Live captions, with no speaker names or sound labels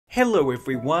Hello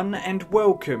everyone, and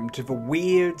welcome to the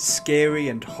weird, scary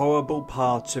and horrible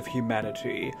parts of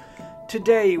humanity.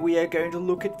 Today we are going to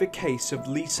look at the case of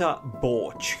Lisa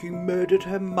Borch, who murdered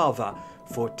her mother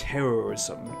for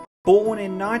terrorism. Born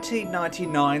in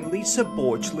 1999, Lisa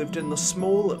Borch lived in the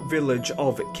small village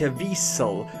of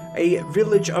Kvisel, a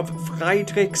village of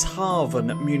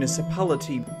Frederikshavn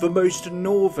municipality, the most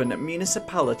northern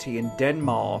municipality in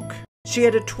Denmark. She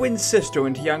had a twin sister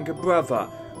and younger brother,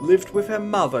 lived with her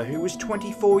mother, who was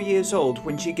 24 years old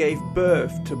when she gave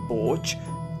birth to Borch,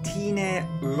 Tine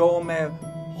Rømer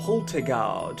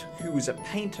Holtegaard, who was a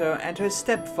painter, and her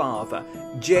stepfather,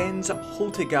 Jens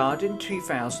Holtegaard, in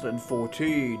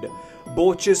 2014.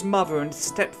 Borch's mother and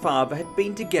stepfather had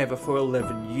been together for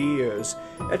 11 years.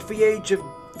 At the age of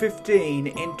 15,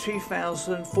 in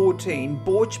 2014,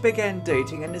 Borch began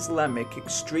dating an Islamic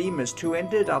extremist who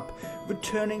ended up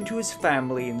returning to his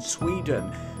family in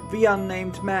Sweden. The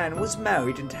unnamed man was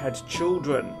married and had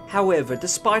children. However,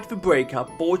 despite the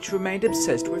breakup, Borch remained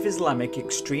obsessed with Islamic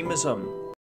extremism.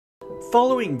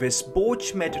 Following this,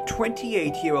 Borch met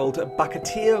 28-year-old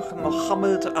Bakhtiar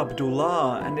Mohammed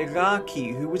Abdullah, an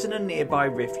Iraqi who was in a nearby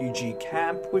refugee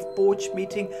camp, with Borch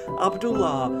meeting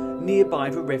Abdullah nearby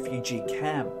the refugee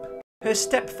camp. Her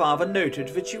stepfather noted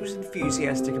that she was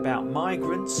enthusiastic about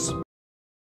migrants,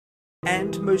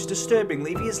 and, most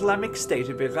disturbingly, the Islamic State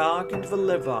of Iraq and the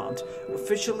Levant,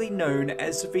 officially known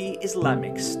as the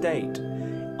Islamic State.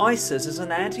 ISIS is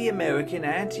an anti-American,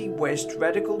 anti-West,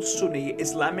 radical Sunni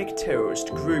Islamic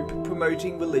terrorist group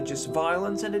promoting religious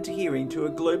violence and adhering to a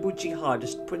global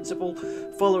jihadist principle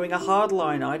following a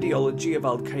hardline ideology of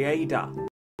Al-Qaeda.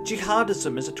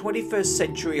 Jihadism is a 21st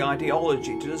century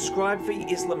ideology to describe the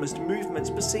Islamist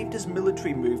movements perceived as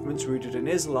military movements rooted in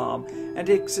Islam and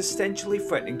existentially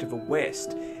threatening to the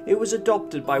West. It was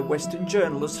adopted by Western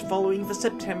journalists following the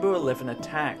September 11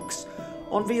 attacks.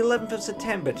 On the 11th of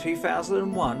September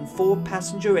 2001, 4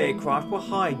 passenger aircraft were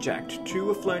hijacked. 2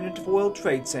 were flown into the World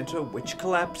Trade Center, which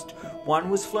collapsed. 1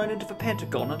 was flown into the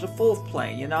Pentagon, and a 4th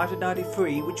plane, United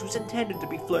 93, which was intended to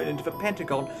be flown into the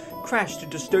Pentagon, crashed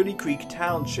into Stony Creek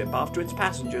Township after its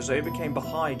passengers overcame the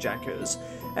hijackers.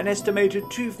 An estimated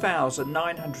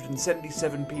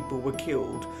 2,977 people were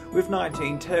killed, with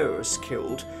 19 terrorists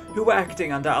killed, who were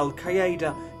acting under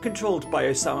Al-Qaeda, controlled by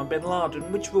Osama bin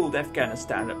Laden, which ruled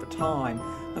Afghanistan at the time.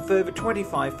 A further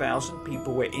 25,000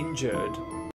 people were injured.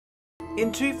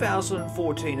 In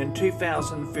 2014 and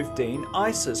 2015,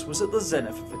 ISIS was at the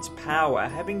zenith of its power,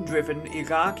 having driven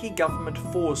Iraqi government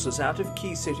forces out of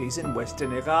key cities in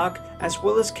western Iraq, as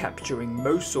well as capturing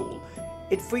Mosul.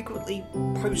 It frequently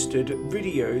posted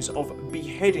videos of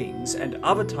beheadings and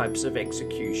other types of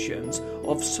executions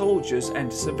of soldiers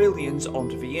and civilians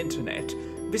onto the internet.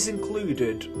 This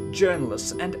included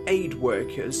journalists and aid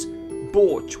workers.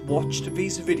 Borch watched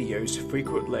these videos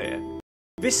frequently.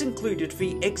 This included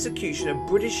the execution of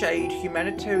British aid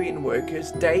humanitarian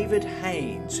workers David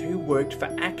Haynes, who worked for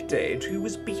ACTAID, who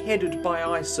was beheaded by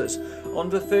ISIS on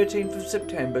the 13th of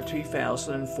September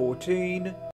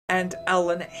 2014, and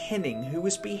Alan Henning, who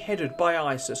was beheaded by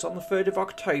ISIS on the 3rd of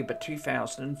October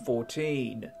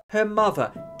 2014. Her mother,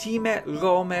 Tine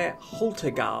Rømer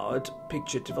Holtegaard,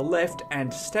 pictured to the left,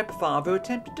 and stepfather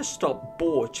attempted to stop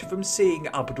Borch from seeing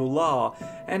Abdullah,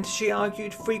 and she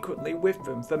argued frequently with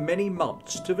them for many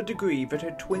months, to the degree that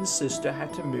her twin sister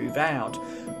had to move out.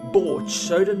 Borch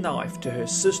showed a knife to her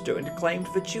sister and claimed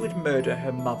that she would murder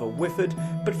her mother with it,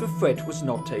 but the threat was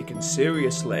not taken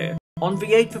seriously. On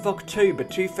the 8th of October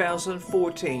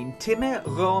 2014, Tine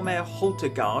Rømer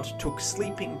Holtegaard took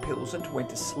sleeping pills and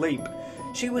went to sleep.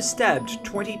 She was stabbed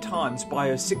 20 times by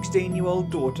her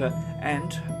 16-year-old daughter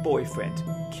and boyfriend,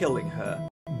 killing her.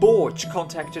 Borch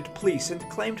contacted police and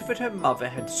claimed that her mother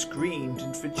had screamed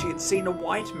and that she had seen a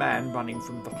white man running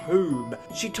from the home.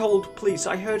 She told police,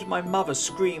 "I heard my mother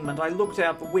scream and I looked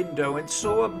out the window and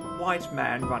saw a white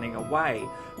man running away.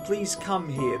 Please come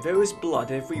here, there is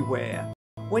blood everywhere."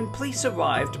 When police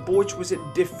arrived, Borch was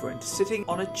indifferent, sitting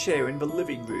on a chair in the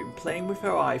living room, playing with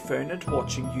her iPhone and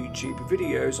watching YouTube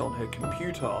videos on her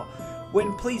computer.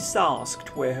 When police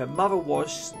asked where her mother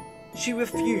was, she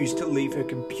refused to leave her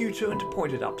computer and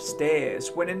pointed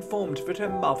upstairs. When informed that her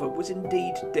mother was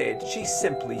indeed dead, she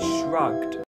simply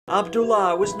shrugged.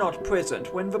 Abdullah was not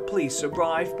present when the police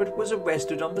arrived, but was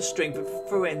arrested on the strength of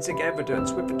forensic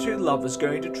evidence, with the 2 lovers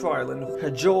going to trial in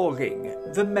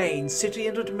Kjøring, the main city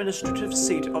and administrative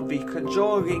seat of the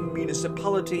Kjøring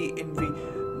municipality in the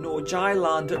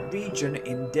Nordjylland region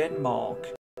in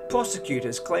Denmark.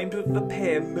 Prosecutors claimed that the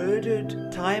pair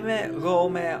murdered Tine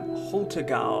Rømer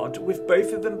Holtegaard, with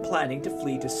both of them planning to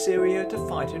flee to Syria to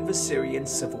fight in the Syrian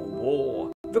Civil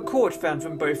War. The court found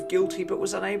them both guilty but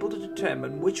was unable to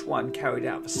determine which one carried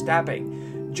out the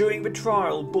stabbing. During the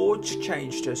trial, Borch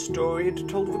changed her story and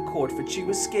told the court that she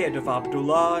was scared of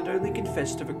Abdullah and only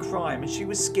confessed to the crime as she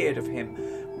was scared of him.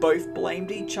 Both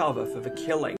blamed each other for the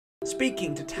killing.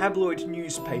 Speaking to tabloid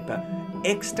newspaper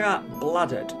Extra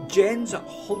Blooded, Jens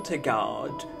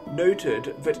Holtegaard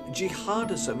noted that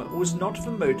jihadism was not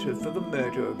the motive for the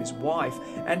murder of his wife,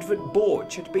 and that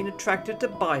Borch had been attracted to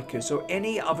bikers or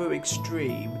any other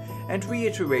extreme, and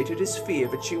reiterated his fear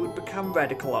that she would become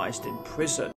radicalised in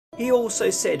prison. He also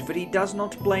said that he does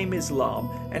not blame Islam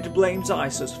and blames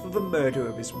ISIS for the murder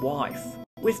of his wife.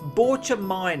 With Borch a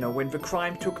minor when the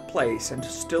crime took place and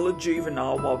still a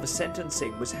juvenile while the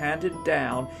sentencing was handed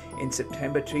down in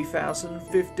September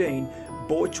 2015,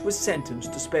 Borch was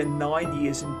sentenced to spend 9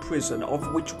 years in prison,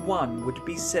 of which 1 would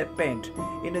be spent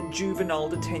in a juvenile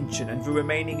detention and the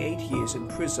remaining 8 years in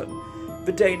prison.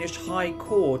 The Danish High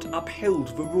Court upheld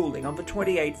the ruling on the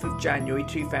 28th of January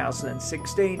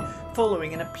 2016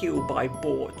 following an appeal by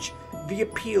Borch. The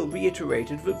appeal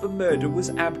reiterated that the murder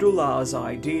was Abdullah's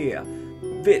idea.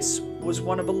 This was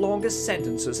one of the longest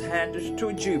sentences handed to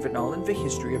a juvenile in the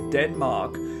history of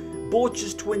Denmark.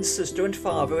 Borch's twin sister and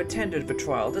father attended the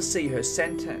trial to see her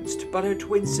sentenced, but her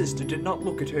twin sister did not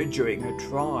look at her during her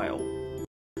trial.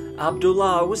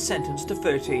 Abdullah was sentenced to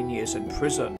 13 years in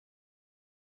prison,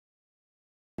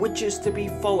 which is to be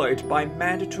followed by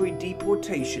mandatory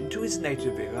deportation to his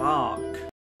native Iraq.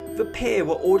 The pair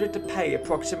were ordered to pay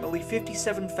approximately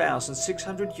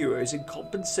 57,600 euros in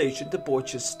compensation to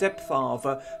Borch's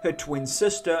stepfather, her twin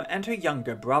sister, and her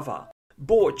younger brother.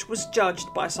 Borch was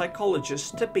judged by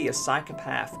psychologists to be a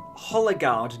psychopath.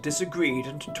 Holtegaard disagreed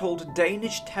and told a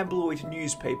Danish tabloid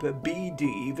newspaper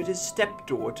BD that his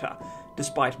stepdaughter,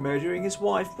 despite murdering his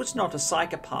wife, was not a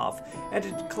psychopath, and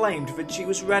had claimed that she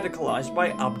was radicalised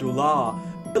by Abdullah,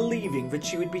 believing that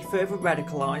she would be further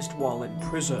radicalised while in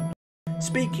prison.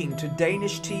 Speaking to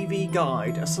Danish TV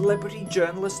Guide, a celebrity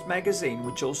journalist magazine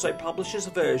which also publishes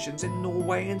versions in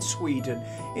Norway and Sweden,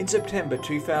 in September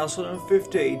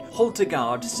 2015,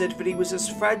 Holtegaard said that he was as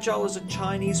fragile as a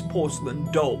Chinese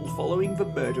porcelain doll following the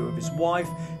murder of his wife,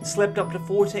 slept up to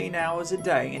 14 hours a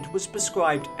day, and was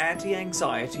prescribed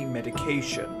anti-anxiety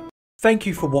medication. Thank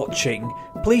you for watching.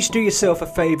 Please do yourself a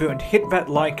favour and hit that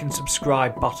like and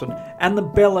subscribe button and the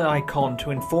bell icon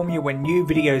to inform you when new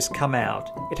videos come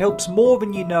out. It helps more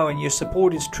than you know and your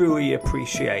support is truly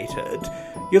appreciated.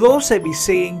 You'll also be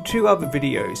seeing 2 other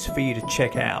videos for you to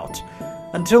check out.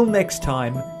 Until next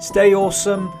time, stay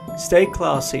awesome, stay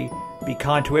classy, be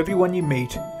kind to everyone you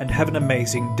meet, and have an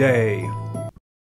amazing day.